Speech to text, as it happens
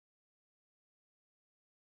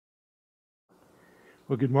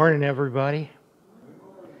Well, good morning, everybody.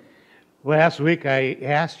 Last week I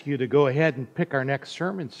asked you to go ahead and pick our next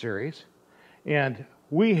sermon series, and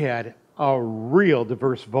we had a real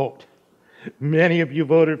diverse vote. Many of you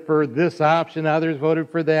voted for this option, others voted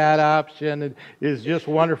for that option. It is just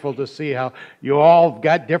wonderful to see how you all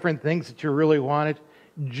got different things that you really wanted.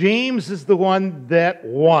 James is the one that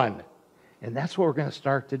won, and that's what we're going to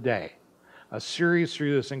start today. A series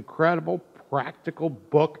through this incredible, practical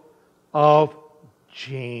book of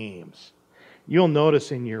James. You'll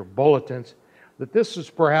notice in your bulletins that this is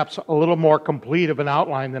perhaps a little more complete of an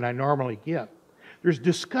outline than I normally give. There's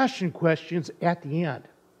discussion questions at the end.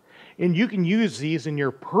 And you can use these in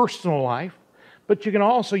your personal life, but you can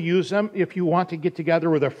also use them if you want to get together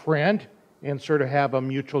with a friend and sort of have a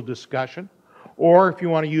mutual discussion. Or if you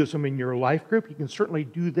want to use them in your life group, you can certainly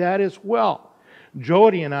do that as well.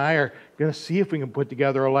 Jody and I are going to see if we can put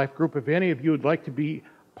together a life group. If any of you would like to be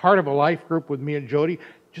part of a life group with me and Jody,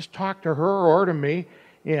 just talk to her or to me.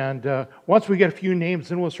 And once we get a few names,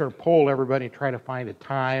 then we'll sort of poll everybody and try to find a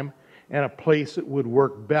time and a place that would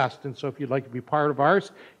work best. And so if you'd like to be part of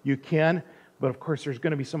ours, you can. But of course, there's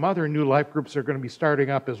going to be some other new life groups that are going to be starting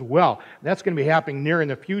up as well. That's going to be happening near in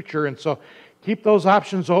the future. And so keep those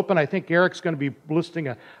options open. I think Eric's going to be listing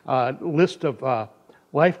a list of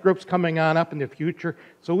life groups coming on up in the future.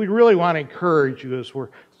 So we really want to encourage you as we're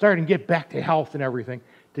starting to get back to health and everything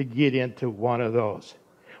to get into one of those.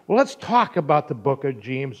 Well, let's talk about the book of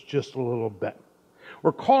James just a little bit.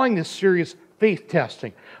 We're calling this series Faith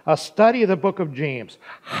Testing, a study of the book of James,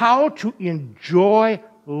 how to enjoy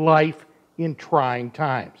life in trying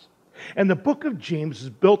times. And the book of James is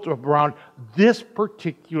built around this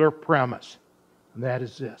particular premise, and that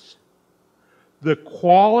is this: the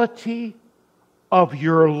quality of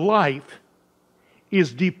your life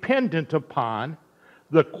is dependent upon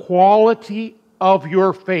the quality of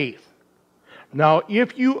your faith. Now,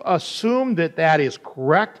 if you assume that that is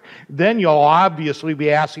correct, then you'll obviously be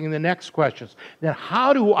asking the next questions. Then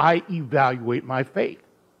how do I evaluate my faith?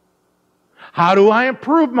 How do I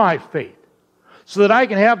improve my faith so that I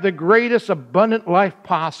can have the greatest abundant life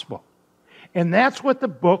possible? And that's what the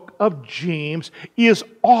book of James is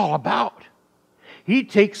all about. He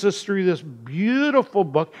takes us through this beautiful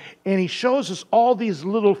book, and he shows us all these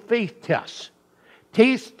little faith tests.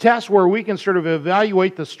 Tests where we can sort of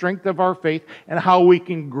evaluate the strength of our faith and how we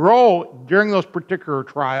can grow during those particular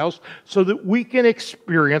trials so that we can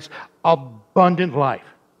experience abundant life.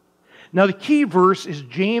 Now, the key verse is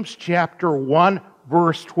James chapter 1,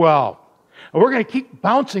 verse 12. And we're going to keep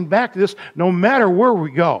bouncing back to this no matter where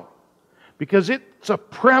we go, because it's a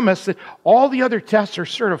premise that all the other tests are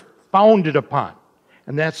sort of founded upon.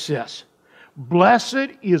 And that's this: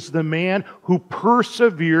 blessed is the man who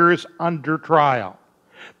perseveres under trial,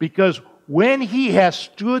 because when he has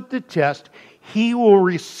stood the test, he will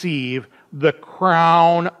receive the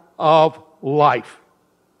crown of life.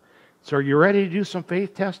 So are you ready to do some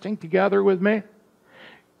faith testing together with me?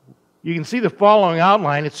 You can see the following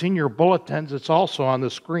outline. It's in your bulletins. It's also on the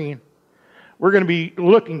screen. We're going to be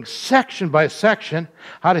looking section by section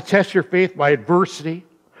how to test your faith by adversity,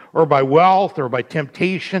 or by wealth, or by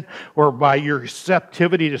temptation, or by your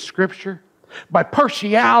receptivity to Scripture, by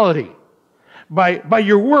partiality, by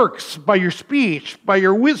your works, by your speech, by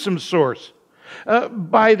your wisdom source,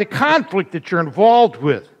 by the conflict that you're involved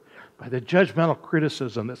with, by the judgmental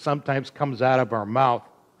criticism that sometimes comes out of our mouth,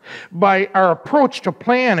 by our approach to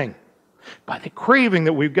planning, by the craving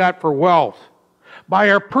that we've got for wealth, by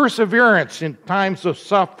our perseverance in times of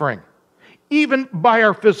suffering, even by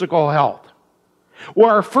our physical health.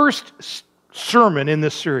 Well, our first sermon in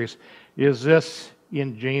this series is this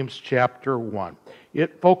in James chapter 1.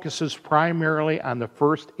 It focuses primarily on the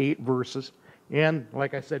first 8 verses and,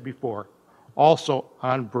 like I said before, also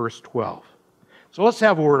on verse 12. So let's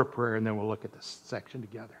have a word of prayer and then we'll look at this section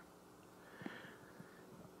together.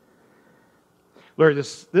 Lord,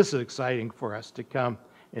 this is exciting for us to come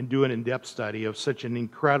and do an in-depth study of such an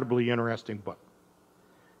incredibly interesting book.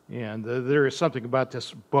 And there is something about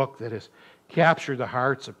this book that has captured the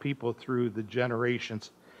hearts of people through the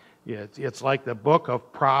generations. It's like the book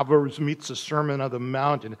of Proverbs meets the Sermon on the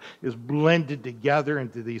Mount and is blended together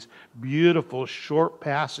into these beautiful short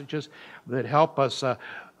passages that help us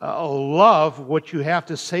love what you have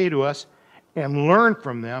to say to us and learn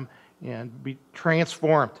from them and be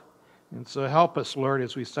transformed. And so help us, Lord,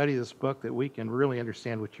 as we study this book, that we can really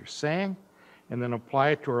understand what you're saying and then apply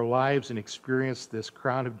it to our lives and experience this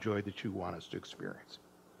crown of joy that you want us to experience.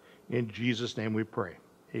 In Jesus' name we pray.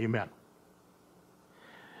 Amen.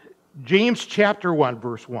 James chapter 1,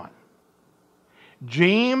 verse 1.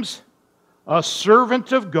 James, a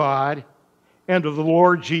servant of God and of the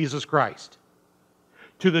Lord Jesus Christ,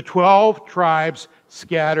 to the 12 tribes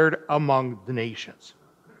scattered among the nations.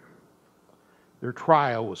 Their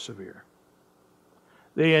trial was severe.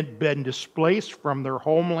 They had been displaced from their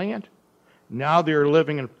homeland. Now they are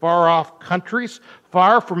living in far-off countries,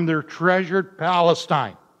 far from their treasured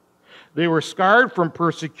Palestine. They were scarred from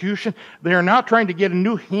persecution. They are now trying to get a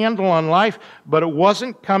new handle on life, but it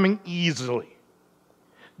wasn't coming easily.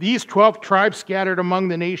 These 12 tribes scattered among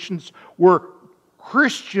the nations were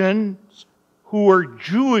Christians who were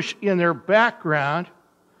Jewish in their background,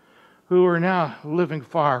 who are now living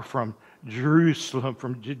far from Jerusalem,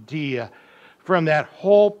 from Judea, from that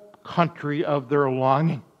whole country of their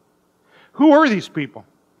longing. Who are these people?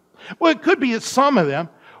 Well, it could be that some of them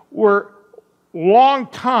were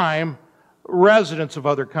long-time residents of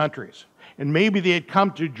other countries. And maybe they had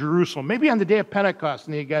come to Jerusalem, maybe on the day of Pentecost,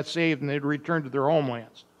 and they got saved and they'd returned to their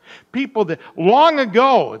homelands. People that long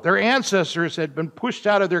ago, their ancestors had been pushed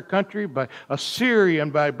out of their country by Assyria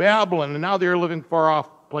and by Babylon, and now they're living far off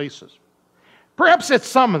places. Perhaps it's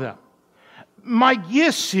some of them. My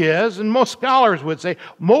guess is, and most scholars would say,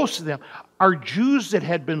 most of them are Jews that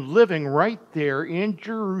had been living right there in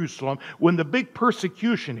Jerusalem when the big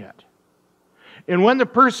persecution hit. And when the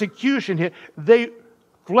persecution hit, they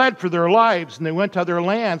fled for their lives and they went to other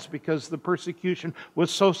lands because the persecution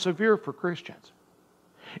was so severe for Christians.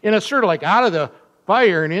 And it's sort of like out of the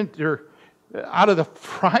fire and out of the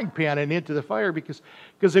frying pan and into the fire because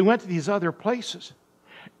they went to these other places.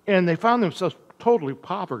 And they found themselves totally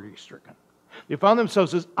poverty-stricken. They found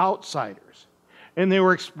themselves as outsiders. And they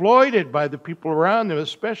were exploited by the people around them,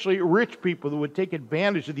 especially rich people that would take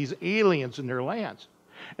advantage of these aliens in their lands.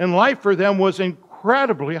 And life for them was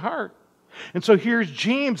incredibly hard. And so here's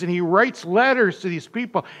James, and he writes letters to these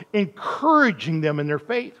people, encouraging them in their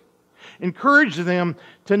faith. Encouraging them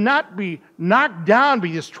to not be knocked down by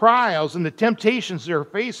these trials and the temptations they're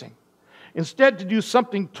facing. Instead, to do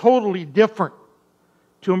something totally different.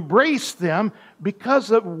 To embrace them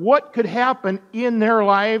because of what could happen in their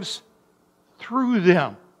lives through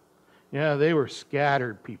them. Yeah, they were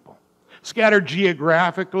scattered people. Scattered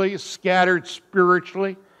geographically, scattered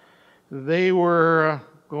spiritually. They were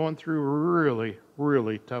going through really,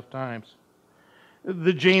 really tough times.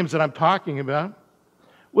 The James that I'm talking about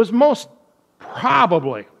was most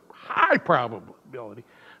probably, high probability,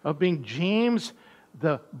 of being James,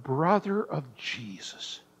 the brother of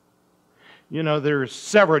Jesus. You know, there's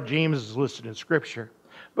several Jameses listed in Scripture,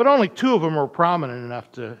 but only two of them are prominent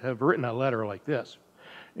enough to have written a letter like this.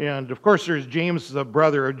 And, of course, there's James, the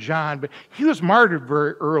brother of John, but he was martyred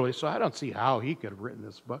very early, so I don't see how he could have written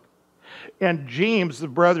this book. And James, the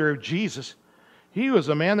brother of Jesus, he was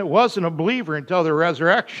a man that wasn't a believer until the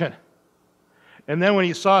resurrection. And then when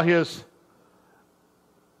he saw his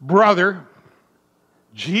brother,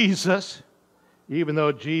 Jesus, even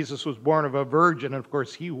though Jesus was born of a virgin, and of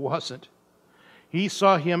course he wasn't, he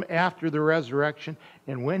saw him after the resurrection,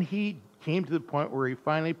 and when he came to the point where he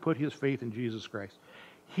finally put his faith in Jesus Christ,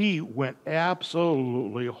 he went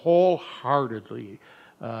absolutely, wholeheartedly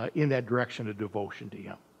in that direction of devotion to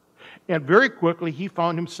him. And very quickly, he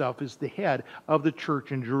found himself as the head of the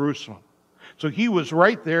church in Jerusalem. So he was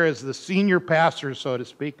right there as the senior pastor, so to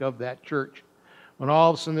speak, of that church when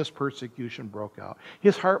all of a sudden this persecution broke out.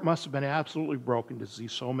 His heart must have been absolutely broken to see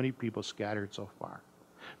so many people scattered so far.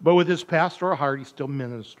 But with his pastoral heart, he still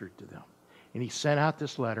ministered to them. And he sent out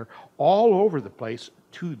this letter all over the place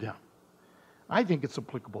to them. I think it's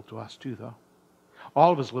applicable to us too, though.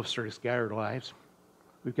 All of us live sort of scattered lives.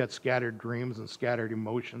 We've got scattered dreams and scattered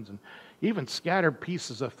emotions and even scattered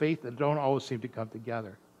pieces of faith that don't always seem to come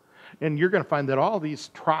together. And you're going to find that all these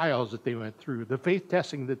trials that they went through, the faith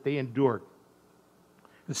testing that they endured,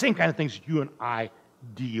 the same kind of things you and I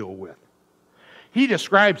deal with. He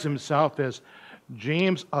describes himself as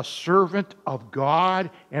James, a servant of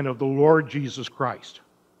God and of the Lord Jesus Christ.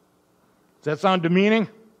 Does that sound demeaning?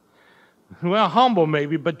 Well, humble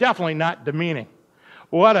maybe, but definitely not demeaning.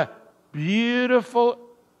 What a beautiful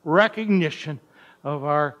recognition of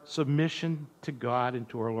our submission to God and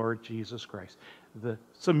to our Lord Jesus Christ. The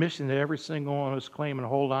submission that every single one of us claim and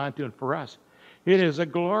hold on to, and for us, it is a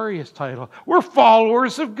glorious title. We're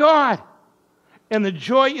followers of God, and the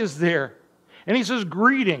joy is there. And he says,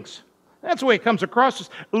 greetings. That's the way it comes across.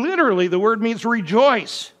 Literally, the word means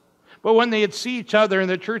rejoice. But when they'd see each other in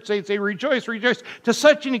the church, they'd say, rejoice, rejoice, to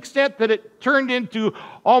such an extent that it turned into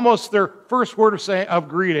almost their first word of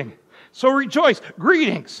greeting. So rejoice,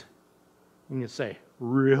 greetings. And you say,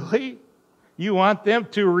 really? You want them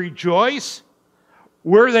to rejoice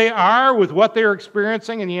where they are with what they're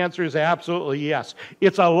experiencing? And the answer is absolutely yes.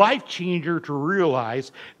 It's a life changer to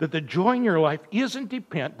realize that the joy in your life isn't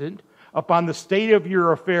dependent upon the state of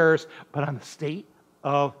your affairs, but on the state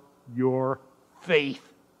of your faith.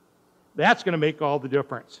 That's going to make all the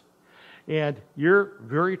difference. And your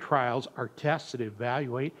very trials are tests that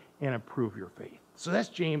evaluate and improve your faith. So that's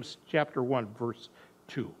James chapter 1, verse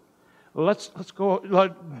 2. Let's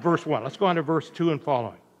go, verse 1. Let's go on to verse 2 and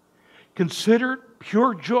following. Consider it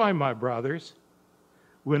pure joy, my brothers,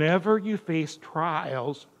 whenever you face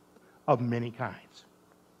trials of many kinds.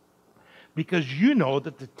 Because you know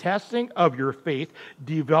that the testing of your faith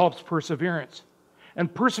develops perseverance.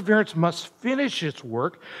 And perseverance must finish its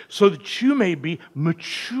work so that you may be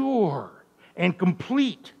mature and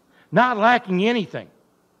complete, not lacking anything.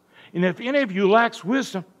 And if any of you lacks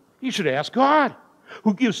wisdom, you should ask God,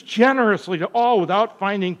 who gives generously to all without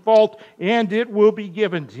finding fault, and it will be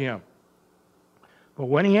given to him. But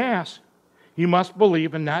when he asks, he must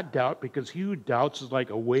believe and not doubt, because he who doubts is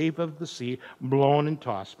like a wave of the sea blown and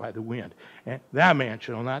tossed by the wind. And that man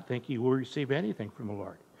shall not think he will receive anything from the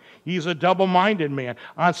Lord. He's a double-minded man,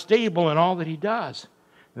 unstable in all that he does.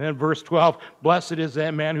 And then verse 12, blessed is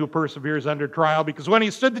that man who perseveres under trial, because when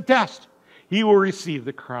he stood the test, he will receive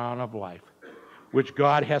the crown of life, which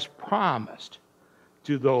God has promised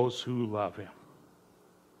to those who love him.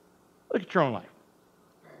 Look at your own life.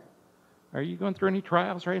 Are you going through any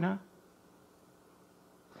trials right now?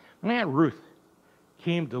 My Aunt Ruth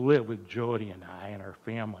came to live with Jody and I and our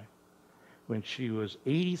family when she was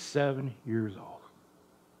 87 years old.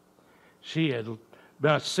 She had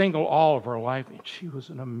been a single all of her life, and she was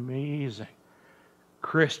an amazing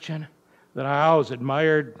Christian that I always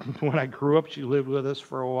admired. When I grew up, she lived with us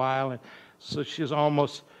for a while, and so she was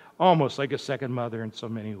almost like a second mother in so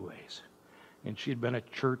many ways. And she'd been a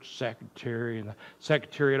church secretary and the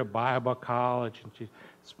secretary at a Bible college, and she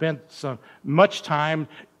spent much time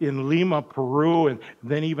in Lima, Peru, and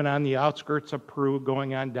then even on the outskirts of Peru,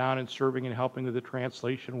 going on down and serving and helping with the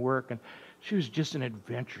translation work. And she was just an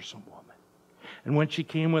adventuresome woman. And when she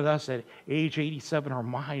came with us at age 87, her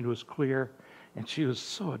mind was clear, and she was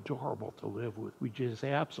so adorable to live with. We just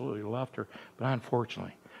absolutely loved her. But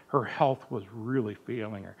unfortunately, her health was really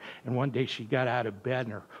failing her. And one day she got out of bed,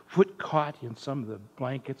 and her foot caught in some of the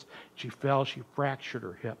blankets. She fell. She fractured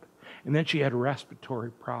her hip. And then she had respiratory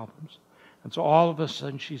problems. And so all of a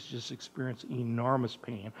sudden, she's just experienced enormous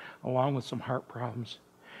pain, along with some heart problems.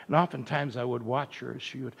 And oftentimes I would watch her as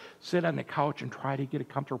she would sit on the couch and try to get a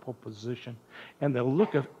comfortable position. And the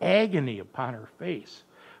look of agony upon her face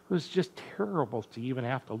was just terrible to even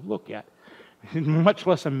have to look at, much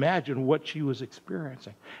less imagine what she was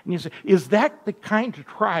experiencing. And you say, is that the kind of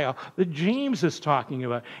trial that James is talking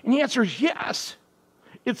about? And the answer is yes.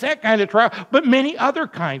 It's that kind of trial, but many other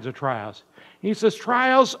kinds of trials. He says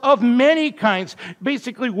trials of many kinds.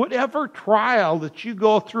 Basically, whatever trial that you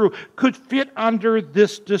go through could fit under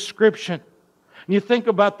this description. And you think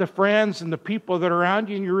about the friends and the people that are around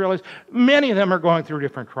you, and you realize many of them are going through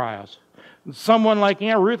different trials. Someone like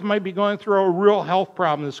Aunt Ruth might be going through a real health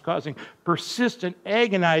problem that's causing persistent,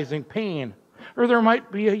 agonizing pain. Or there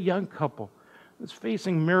might be a young couple that's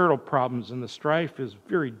facing marital problems, and the strife is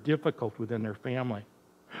very difficult within their family.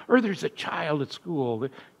 Or there's a child at school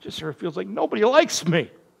that just sort of feels like nobody likes me.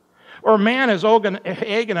 Or a man is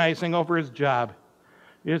agonizing over his job.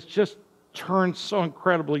 It's just turned so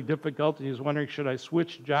incredibly difficult. He's wondering, should I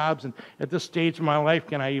switch jobs? And at this stage of my life,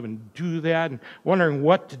 can I even do that? And wondering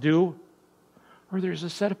what to do. Or there's a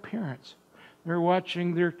set of parents. They're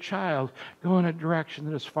watching their child go in a direction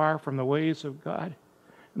that is far from the ways of God.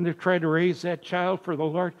 And they've tried to raise that child for the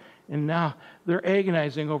Lord. And now they're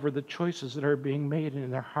agonizing over the choices that are being made,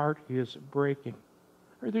 and their heart is breaking.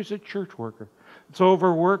 Or there's a church worker that's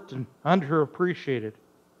overworked and underappreciated.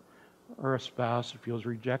 Or a spouse that feels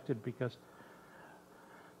rejected because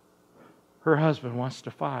her husband wants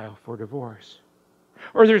to file for divorce.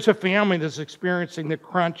 Or there's a family that's experiencing the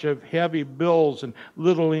crunch of heavy bills and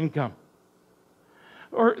little income.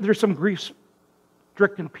 Or there's some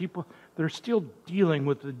grief-stricken people that are still dealing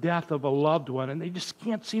with the death of a loved one, and they just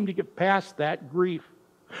can't seem to get past that grief.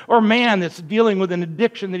 Or a man that's dealing with an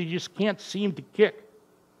addiction that he just can't seem to kick.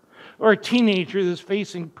 Or a teenager that's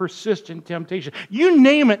facing persistent temptation. You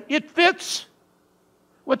name it, it fits.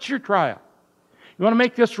 What's your trial? You want to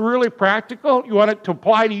make this really practical? You want it to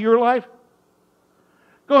apply to your life?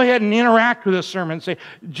 Go ahead and interact with this sermon and say,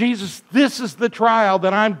 Jesus, this is the trial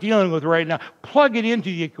that I'm dealing with right now. Plug it into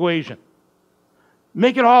the equation.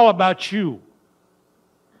 Make it all about you.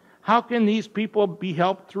 How can these people be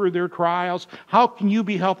helped through their trials? How can you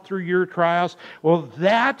be helped through your trials? Well,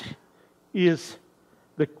 that is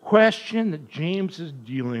the question that James is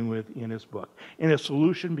dealing with in his book. And the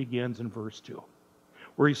solution begins in verse 2,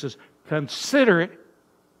 where he says, consider it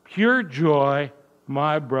pure joy,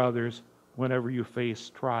 my brothers, whenever you face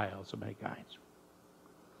trials of many kinds.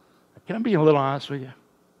 can I be a little honest with you?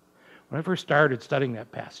 When I first started studying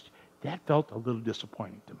that passage, that felt a little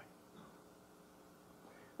disappointing to me.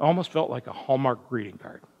 It almost felt like a Hallmark greeting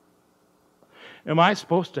card. Am I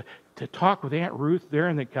supposed to talk with Aunt Ruth there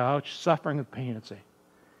on the couch, suffering with pain, and say,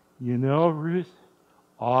 you know, Ruth,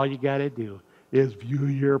 all you got to do is view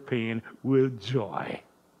your pain with joy.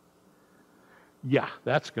 Yeah,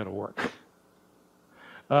 that's going to work.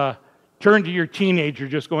 Turn to your teenager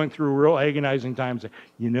just going through real agonizing times.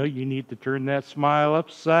 You know, you need to turn that smile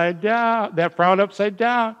upside down, that frown upside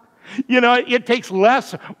down. You know, it takes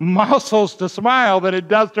less muscles to smile than it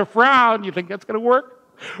does to frown. You think that's going to work?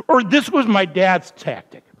 Or this was my dad's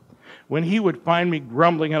tactic. When he would find me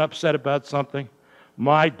grumbling and upset about something,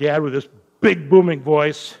 my dad, with this big booming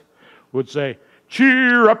voice, would say,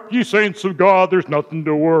 cheer up, ye saints of God, there's nothing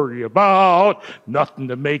to worry about, nothing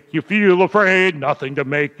to make you feel afraid, nothing to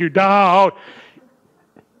make you doubt.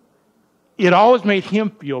 It always made him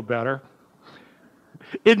feel better.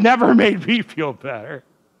 It never made me feel better.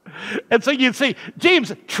 And so you'd say,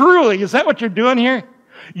 James, truly, is that what you're doing here?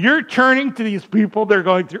 You're turning to these people, they're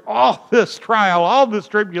going through all this trial, all this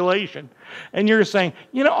tribulation, and you're saying,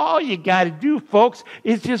 you know, all you got to do, folks,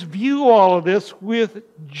 is just view all of this with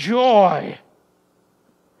joy.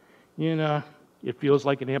 You know, it feels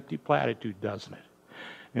like an empty platitude, doesn't it?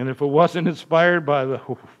 And if it wasn't inspired by the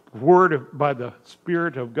by the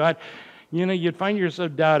Spirit of God, you know, you'd find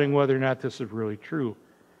yourself doubting whether or not this is really true.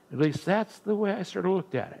 At least that's the way I sort of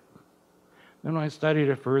looked at it. Then when I studied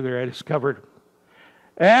it further, I discovered,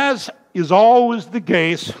 as is always the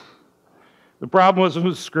case, the problem wasn't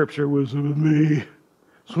with Scripture, it was with me. It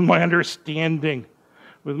was with my understanding,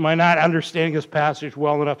 with my not understanding this passage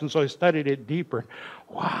well enough, and so I studied it deeper.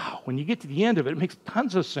 Wow, when you get to the end of it, it makes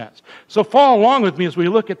tons of sense. So follow along with me as we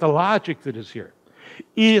look at the logic that is here.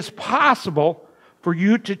 It is possible for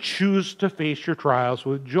you to choose to face your trials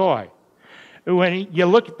with joy. When you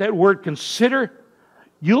look at that word consider,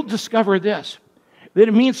 you'll discover this, that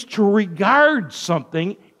it means to regard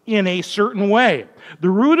something in a certain way. The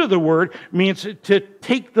root of the word means to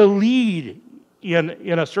take the lead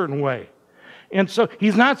in a certain way. And so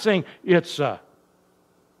he's not saying it's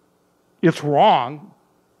wrong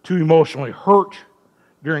to emotionally hurt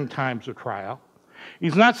during times of trial.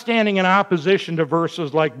 He's not standing in opposition to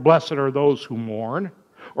verses like, blessed are those who mourn,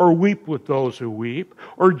 or weep with those who weep,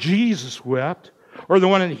 or Jesus wept, or the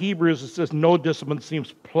one in Hebrews that says, no discipline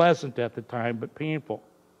seems pleasant at the time, but painful.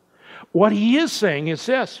 What he is saying is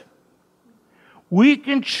this: we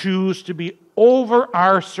can choose to be over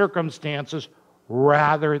our circumstances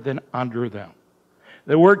rather than under them.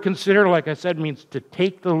 The word consider, like I said, means to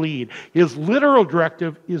take the lead. His literal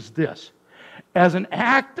directive is this: as an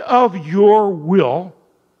act of your will,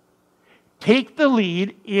 take the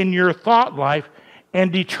lead in your thought life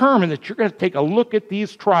and determine that you're going to take a look at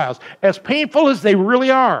these trials, as painful as they really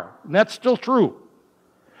are, and that's still true,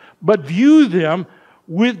 but view them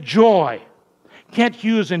with joy. Kent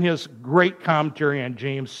Hughes, in his great commentary on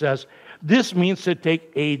James, says, this means to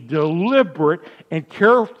take a deliberate and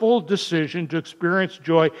careful decision to experience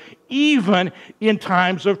joy even in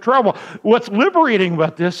times of trouble. What's liberating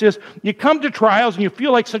about this is you come to trials and you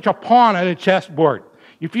feel like such a pawn on a chessboard.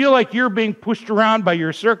 You feel like you're being pushed around by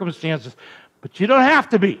your circumstances, but you don't have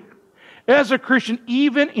to be. As a Christian,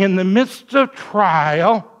 even in the midst of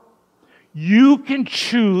trial, you can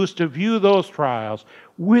choose to view those trials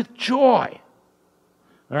with joy.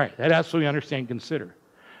 All right, that has to be understand, consider.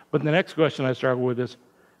 But the next question I struggle with is,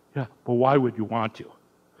 yeah, but why would you want to?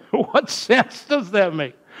 What sense does that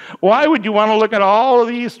make? Why would you want to look at all of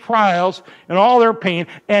these trials and all their pain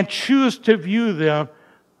and choose to view them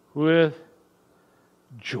with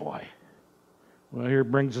joy? Well, here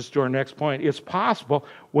brings us to our next point. It's possible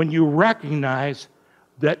when you recognize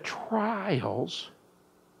that trials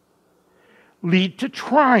lead to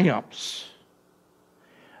triumphs.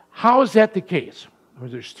 How is that the case? Well,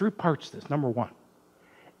 there's three parts to this. Number one,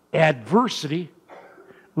 adversity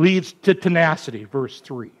leads to tenacity, verse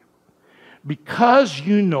 3. Because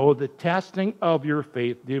you know the testing of your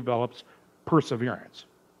faith develops perseverance.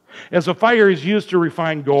 As a fire is used to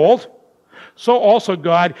refine gold, so also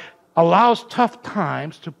God allows tough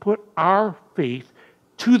times to put our faith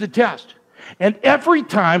to the test. And every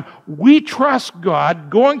time we trust God,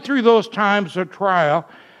 going through those times of trial,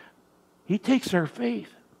 He takes our faith,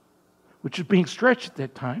 which is being stretched at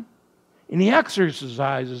that time, and He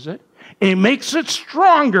exercises it, and He makes it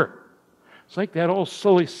stronger. It's like that old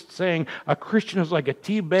silly saying, a Christian is like a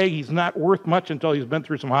tea bag. He's not worth much until he's been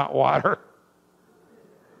through some hot water.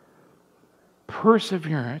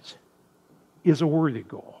 Perseverance is a worthy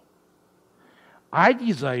goal. I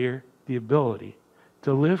desire the ability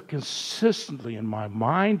to live consistently in my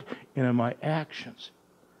mind and in my actions,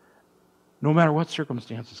 no matter what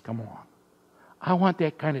circumstances come along. I want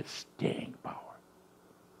that kind of staying power,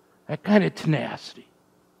 that kind of tenacity,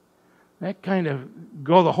 that kind of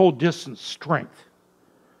go the whole distance strength.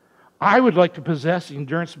 I would like to possess the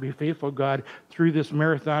endurance to be faithful to God through this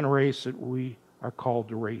marathon race that we are called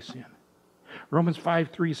to race in. Romans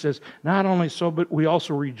 5:3 says, not only so, but we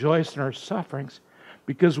also rejoice in our sufferings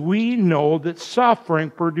because we know that suffering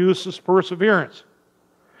produces perseverance.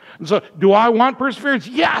 And so, do I want perseverance?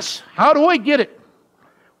 Yes. How do I get it?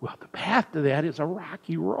 Well, the path to that is a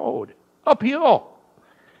rocky road, uphill.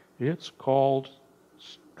 It's called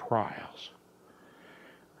trials.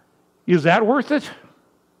 Is that worth it?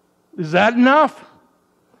 Is that enough?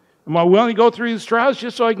 Am I willing to go through these trials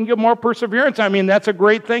just so I can get more perseverance? I mean, that's a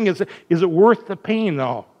great thing. Is it worth the pain,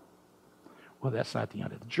 though? Well, that's not the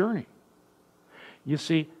end of the journey. You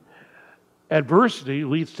see, adversity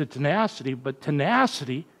leads to tenacity, but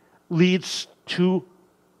tenacity leads to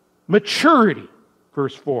maturity.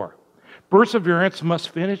 Verse 4. Perseverance must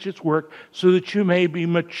finish its work so that you may be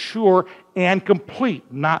mature and complete,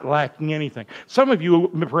 not lacking anything. Some of you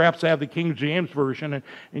perhaps have the King James Version,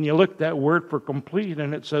 and you look at that word for complete,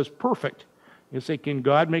 and it says perfect. You say, can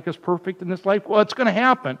God make us perfect in this life? Well, it's going to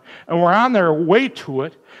happen, and we're on our way to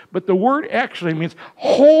it, but the word actually means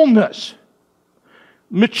wholeness,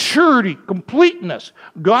 maturity, completeness.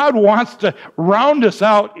 God wants to round us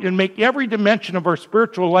out and make every dimension of our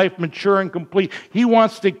spiritual life mature and complete. He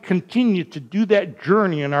wants to continue to do that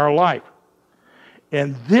journey in our life.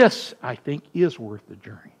 And this, I think, is worth the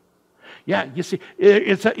journey. Yeah, you see,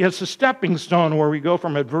 it's a stepping stone where we go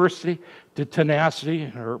from adversity to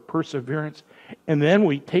tenacity or perseverance. And then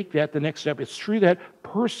we take that the next step. It's through that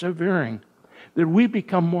persevering that we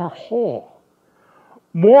become more whole,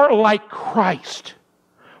 more like Christ,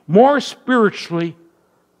 more spiritually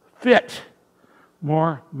fit,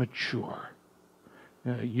 more mature.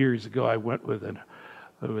 Years ago, I went with an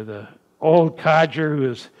old codger who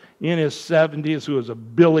was in his 70s, who was a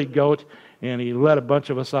billy goat, and he led a bunch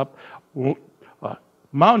of us up a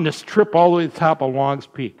mountainous trip all the way to the top of Long's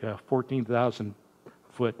Peak, a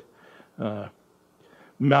 14,000-foot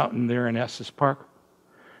mountain there in Estes Park.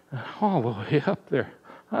 All the way up there,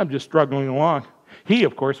 I'm just struggling along. He,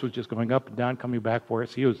 of course, was just going up and down, coming back for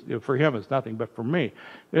us. For him, it's nothing, but for me,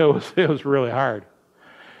 it was really hard.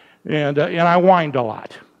 And I whined a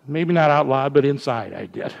lot. Maybe not out loud, but inside I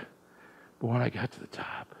did. But when I got to the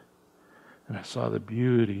top, and I saw the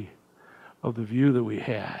beauty of the view that we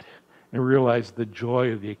had, and realized the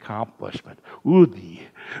joy of the accomplishment,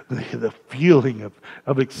 the feeling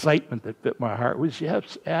of excitement that fit my heart was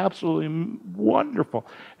just absolutely wonderful.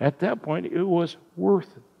 At that point, it was worth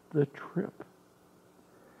the trip.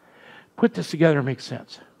 Put this together and make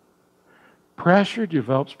sense. Pressure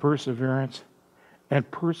develops perseverance, and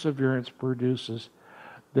perseverance produces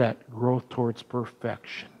that growth towards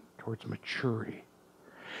perfection, towards maturity.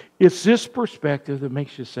 It's this perspective that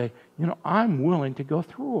makes you say, I'm willing to go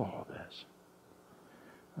through all this.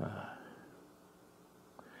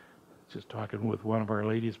 Just talking with one of our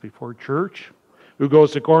ladies before church who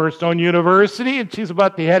goes to Cornerstone University, and she's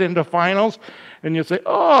about to head into finals, and you say,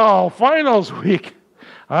 oh, finals week.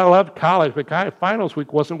 I loved college, but finals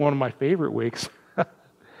week wasn't one of my favorite weeks.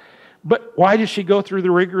 But why did she go through the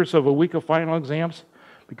rigors of a week of final exams?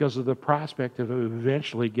 Because of the prospect of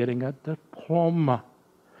eventually getting a diploma.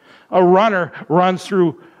 A runner runs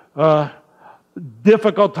through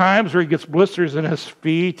difficult times where he gets blisters in his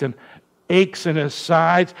feet and aches in his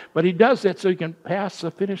sides, but he does that so he can pass the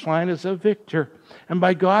finish line as a victor. And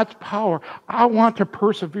by God's power, I want to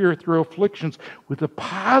persevere through afflictions with the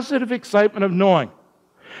positive excitement of knowing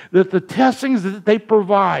that the testings that they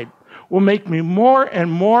provide will make me more and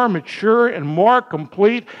more mature and more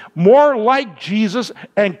complete, more like Jesus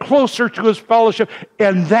and closer to his fellowship,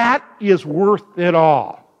 and that is worth it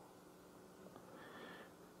all.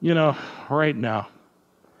 Right now,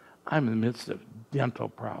 I'm in the midst of dental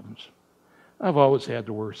problems. I've always had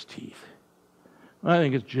the worst teeth. I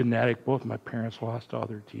think it's genetic. Both my parents lost all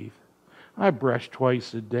their teeth. I brush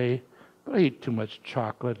twice a day, but I eat too much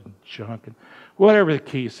chocolate and junk, and whatever the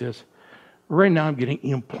case is. Right now I'm getting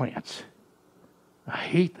implants. I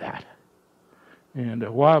hate that. And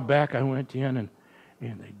a while back I went in and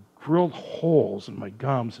they drilled holes in my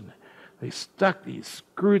gums, and they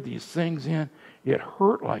screwed these things in. It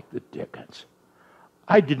hurt like the dickens.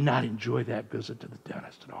 I did not enjoy that visit to the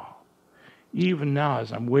dentist at all. Even now,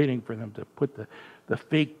 as I'm waiting for them to put the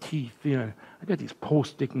fake teeth in, I got these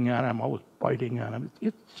posts sticking out. I'm always biting on them.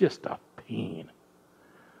 It's just a pain.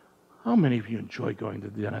 How many of you enjoy going to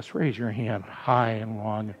the dentist? Raise your hand high and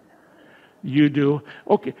long. You do?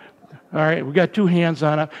 Okay. All right, we got two hands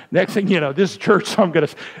on it. Next thing you know, this is church, so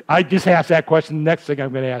I just asked that question. Next thing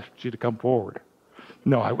I'm going to ask you to come forward.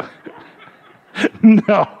 No,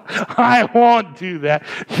 no, I won't do that.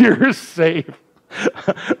 You're safe.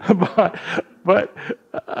 but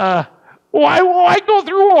why go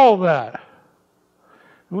through all that?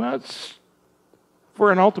 Well, it's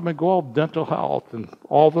for an ultimate goal of dental health and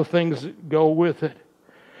all the things that go with it.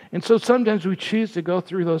 And so sometimes we choose to go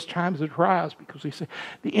through those times of trials because we say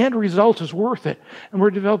the end result is worth it. And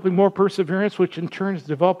we're developing more perseverance, which in turn is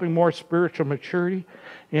developing more spiritual maturity.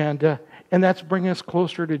 And that's bringing us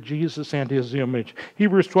closer to Jesus and His image.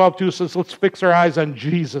 Hebrews 12:2 says, let's fix our eyes on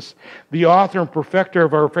Jesus, the author and perfecter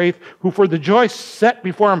of our faith, who for the joy set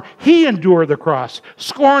before Him, He endured the cross,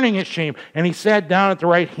 scorning its shame, and He sat down at the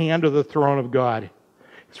right hand of the throne of God.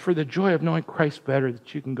 It's for the joy of knowing Christ better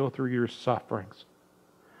that you can go through your sufferings.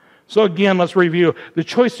 So again, let's review. The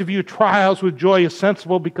choice to view trials with joy is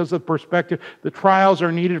sensible because of perspective. The trials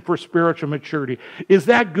are needed for spiritual maturity. Is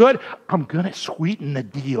that good? I'm going to sweeten the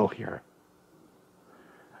deal here.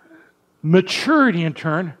 Maturity, in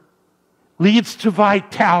turn, leads to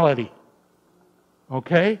vitality.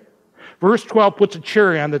 Okay? Verse 12 puts a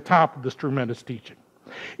cherry on the top of this tremendous teaching.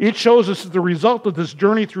 It shows us that the result of this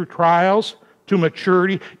journey through trials to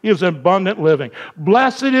maturity is abundant living.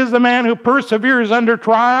 Blessed is the man who perseveres under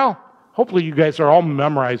trial. Hopefully you guys are all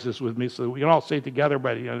memorize this with me so that we can all say it together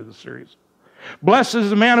by the end of the series. Blessed is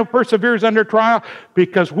the man who perseveres under trial,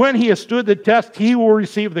 because when he has stood the test, he will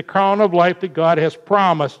receive the crown of life that God has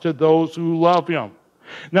promised to those who love Him.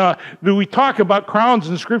 Now, we talk about crowns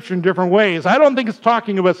in Scripture in different ways. I don't think it's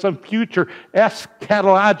talking about some future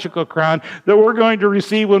eschatological crown that we're going to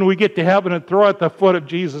receive when we get to heaven and throw at the foot of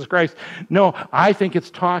Jesus Christ. No, I think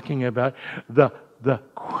it's talking about the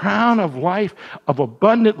crown of life, of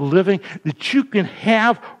abundant living that you can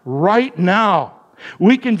have right now.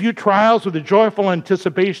 We can view trials with a joyful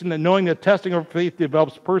anticipation that knowing that testing of faith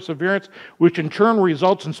develops perseverance, which in turn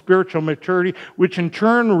results in spiritual maturity, which in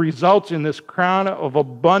turn results in this crown of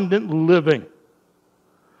abundant living.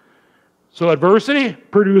 So adversity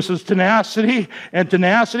produces tenacity, and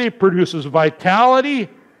tenacity produces vitality.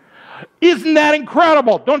 Isn't that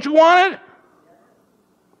incredible? Don't you want it?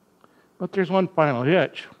 But there's one final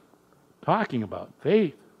hitch. Talking about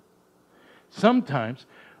faith. Sometimes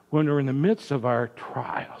when we're in the midst of our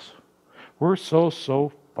trials, we're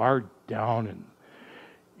so far down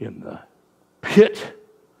in the pit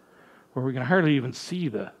where we can hardly even see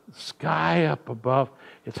the sky up above.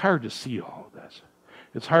 It's hard to see all of this.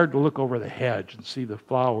 It's hard to look over the hedge and see the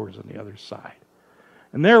flowers on the other side.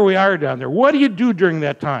 And there we are down there. What do you do during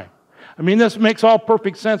that time? I mean, this makes all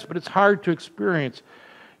perfect sense, but it's hard to experience.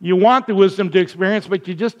 You want the wisdom to experience, but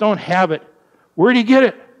you just don't have it. Where do you get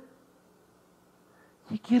it?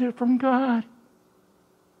 You get it from God.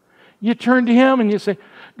 You turn to Him and you say,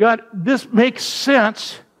 God, this makes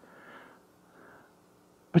sense,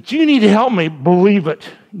 but you need to help me believe it.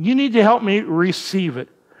 You need to help me receive it.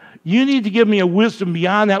 You need to give me a wisdom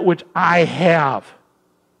beyond that which I have.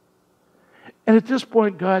 And at this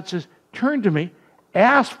point, God says, turn to me,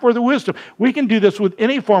 ask for the wisdom. We can do this with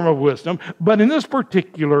any form of wisdom, but in this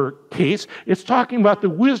particular case, it's talking about the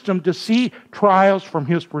wisdom to see trials from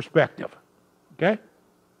His perspective. Okay?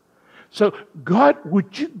 So, God,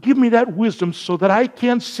 would you give me that wisdom so that I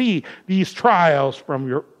can see these trials from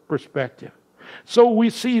your perspective? So we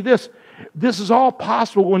see this. This is all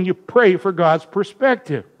possible when you pray for God's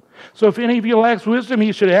perspective. So if any of you lacks wisdom,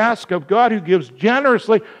 he should ask of God, who gives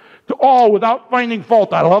generously to all without finding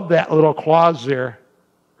fault. I love that little clause there.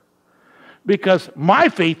 Because my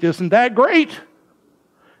faith isn't that great.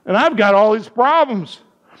 And I've got all these problems.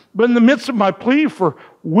 But in the midst of my plea for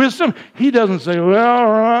wisdom, He doesn't say, well,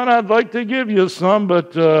 Ron, I'd like to give you some,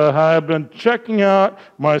 but I've been checking out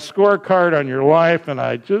my scorecard on your life, and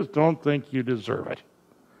I just don't think you deserve it.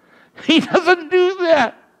 He doesn't do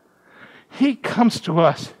that. He comes to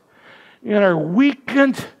us in our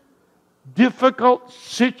weakened, difficult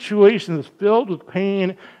situations filled with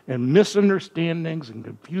pain and misunderstandings and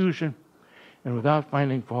confusion. And without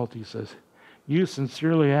finding fault, He says, you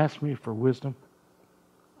sincerely asked me for wisdom.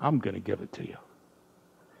 I'm going to give it to you.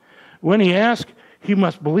 When he asks, he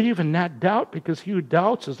must believe and not doubt, because he who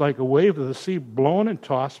doubts is like a wave of the sea blown and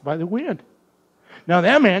tossed by the wind. Now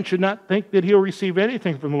that man should not think that he'll receive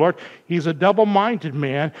anything from the Lord. He's a double-minded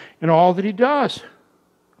man in all that he does.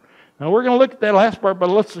 Now we're going to look at that last part, but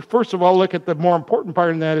let's first of all look at the more important part,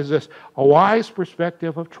 and that is this. A wise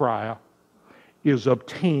perspective of trial is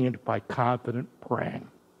obtained by confident praying.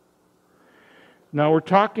 Now, we're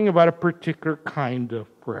talking about a particular kind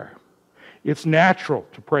of prayer. It's natural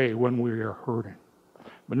to pray when we are hurting.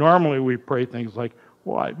 But normally we pray things like,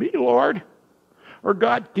 why me, Lord? Or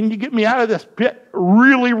God, can you get me out of this pit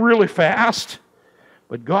really, really fast?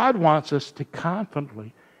 But God wants us to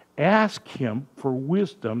confidently ask Him for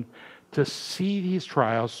wisdom to see these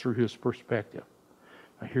trials through His perspective.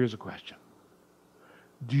 Now here's a question.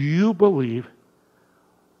 Do you believe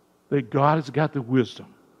that God has got the wisdom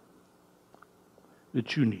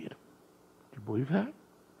that you need? Do you believe that?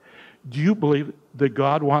 Do you believe that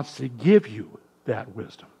God wants to give you that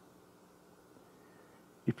wisdom?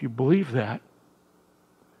 If you believe that,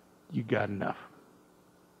 you got enough.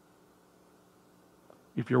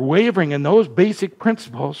 If you're wavering in those basic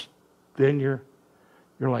principles, then you're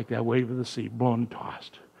like that wave of the sea, blown and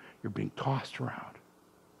tossed. You're being tossed around.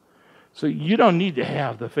 So you don't need to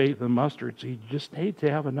have the faith of the mustard seed. You just need to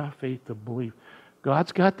have enough faith to believe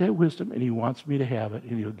God's got that wisdom and He wants me to have it,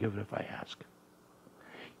 and He'll give it if I ask.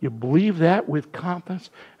 You believe that with confidence,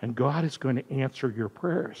 and God is going to answer your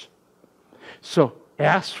prayers. So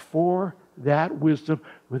ask for that wisdom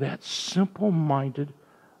with that simple-minded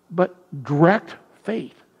but direct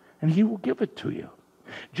faith, and He will give it to you.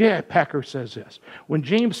 J.I. Packer says this. When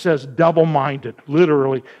James says double-minded,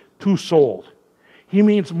 literally two-souled, he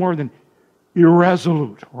means more than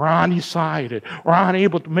irresolute or undecided or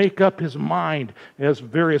unable to make up his mind, as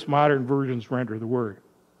various modern versions render the word.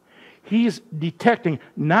 He's detecting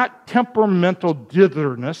not temperamental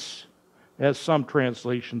ditherness, as some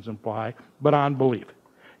translations imply, but unbelief,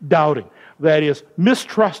 doubting, that is,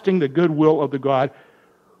 mistrusting the goodwill of the God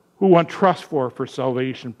who one trusts for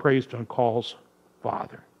salvation, prays to and calls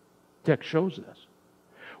Father. Text shows this.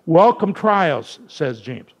 Welcome trials, says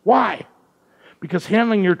James. Why? Because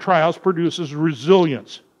handling your trials produces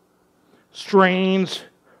resilience. Strains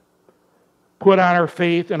put on our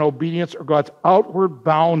faith and obedience are God's outward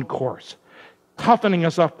bound course, toughening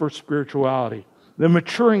us up for spirituality. The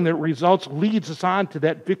maturing that results leads us on to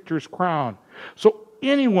that victor's crown. So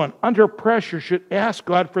anyone under pressure should ask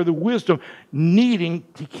God for the wisdom needing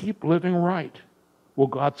to keep living right. Will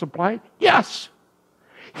God supply it? Yes.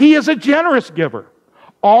 He is a generous giver,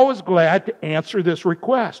 always glad to answer this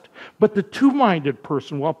request. But the two-minded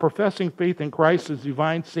person, while professing faith in Christ as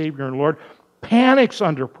divine Savior and Lord, panics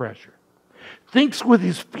under pressure, thinks with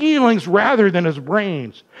his feelings rather than his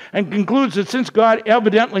brains, and concludes that since God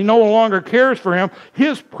evidently no longer cares for him,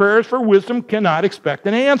 his prayers for wisdom cannot expect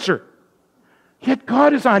an answer. Yet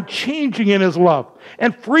God is unchanging in His love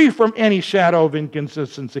and free from any shadow of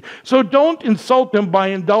inconsistency. So don't insult Him by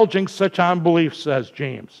indulging such unbelief, says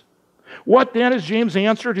James. What then is James'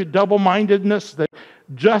 answer to double-mindedness that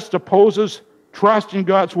just opposes trust in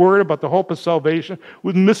God's Word about the hope of salvation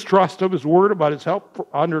with mistrust of His Word about His help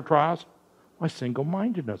under trials? Why,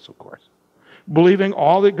 single-mindedness, of course. Believing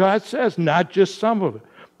all that God says, not just some of it.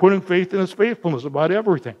 Putting faith in His faithfulness about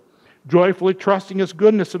everything. Joyfully trusting His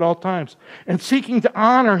goodness at all times. And seeking to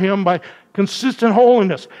honor Him by consistent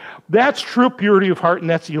holiness. That's true purity of heart, and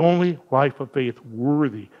that's the only life of faith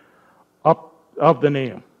worthy of the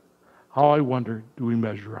name. How, I wonder, do we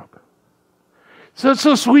measure up? So it's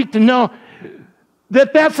so sweet to know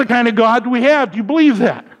that that's the kind of God we have. Do you believe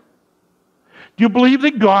that? Do you believe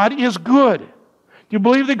that God is good? Do you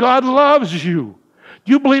believe that God loves you?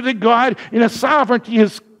 Do you believe that God, in His sovereignty,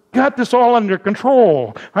 has got this all under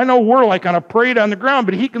control? I know we're like on a parade on the ground,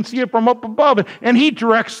 but He can see it from up above, and He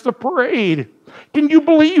directs the parade. Can you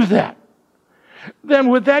believe that? Then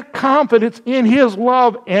with that confidence in His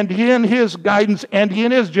love and in His guidance and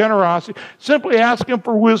in His generosity, simply ask Him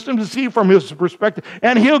for wisdom to see from His perspective,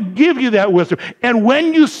 and He'll give you that wisdom. And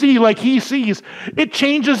when you see like He sees, it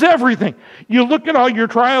changes everything. You look at all your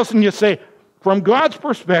trials and you say, from God's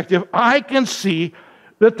perspective, I can see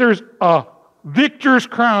that there's a victor's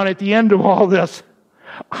crown at the end of all this.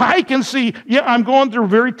 I can see, yeah, I'm going through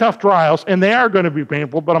very tough trials, and they are going to be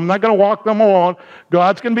painful, but I'm not going to walk them alone.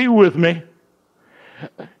 God's going to be with me.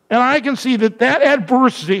 And I can see that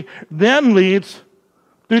adversity then leads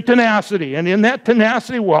to tenacity. And in that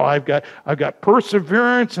tenacity, well, I've got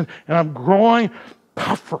perseverance, and I'm growing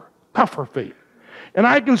tougher faith. And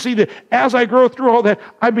I can see that as I grow through all that,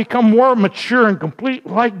 I become more mature and complete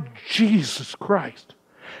like Jesus Christ.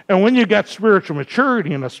 And when you got spiritual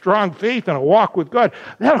maturity and a strong faith and a walk with God,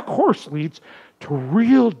 that, of course, leads to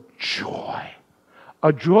real joy,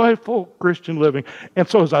 a joyful Christian living. And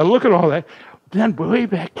so as I look at all that, then way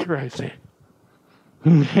back here I say,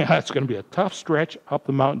 yeah, it's going to be a tough stretch up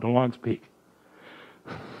the mountain to Long's Peak.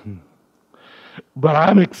 But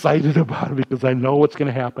I'm excited about it because I know what's going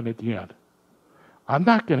to happen at the end. I'm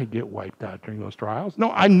not going to get wiped out during those trials.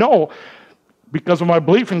 No, I know, because of my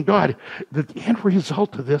belief in God, that the end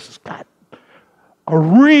result of this has got a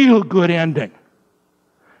real good ending.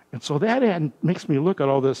 And so that makes me look at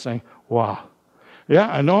all this saying, wow, yeah,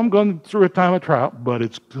 I know I'm going through a time of trial, but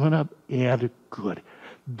it's going to end good.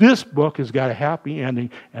 This book has got a happy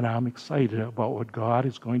ending, and I'm excited about what God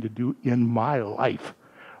is going to do in my life.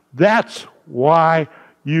 That's why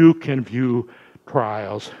you can view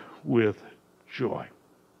trials with joy.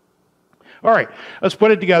 All right, let's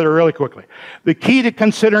put it together really quickly. The key to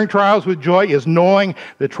considering trials with joy is knowing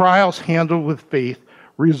that trials handled with faith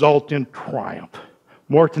result in triumph.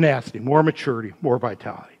 More tenacity, more maturity, more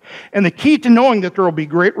vitality. And the key to knowing that there will be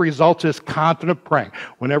great results is confident praying.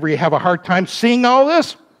 Whenever you have a hard time seeing all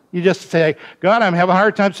this, you just say, God, I'm having a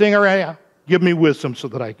hard time seeing already. Give me wisdom so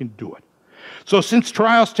that I can do it. So since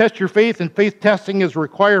trials test your faith, and faith testing is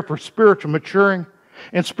required for spiritual maturing,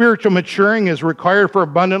 and spiritual maturing is required for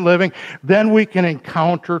abundant living, then we can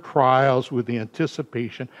encounter trials with the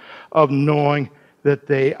anticipation of knowing that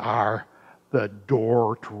they are the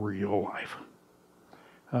door to real life.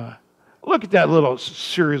 Look at that little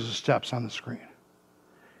series of steps on the screen.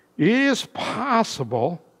 It is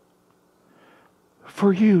possible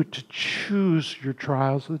for you to choose your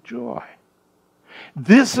trials with joy.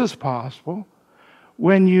 This is possible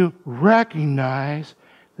when you recognize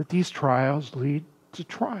that these trials lead to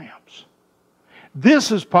triumphs.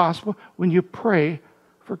 This is possible when you pray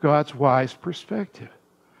for God's wise perspective.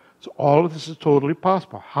 So all of this is totally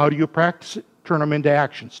possible. How do you practice it? Turn them into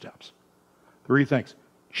action steps. 3 things.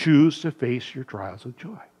 Choose to face your trials with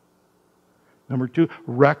joy. Number 2,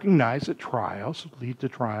 recognize that trials lead to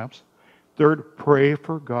triumphs. 3rd, pray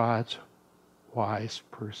for God's wise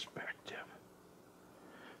perspective.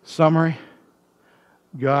 Summary,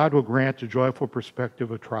 God will grant a joyful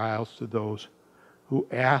perspective of trials to those who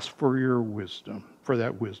ask for your wisdom, for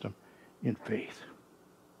that wisdom in faith.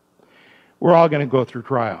 We're all going to go through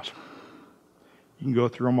trials. You can go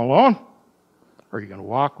through them alone, or you're going to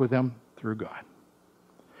walk with them through God.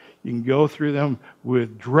 You can go through them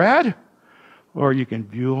with dread, or you can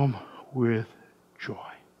view them with joy.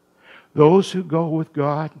 Those who go with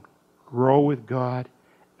God, grow with God,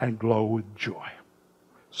 and glow with joy.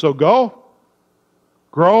 So go,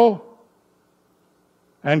 grow,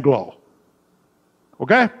 and glow.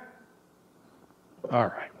 Okay? All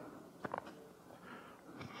right.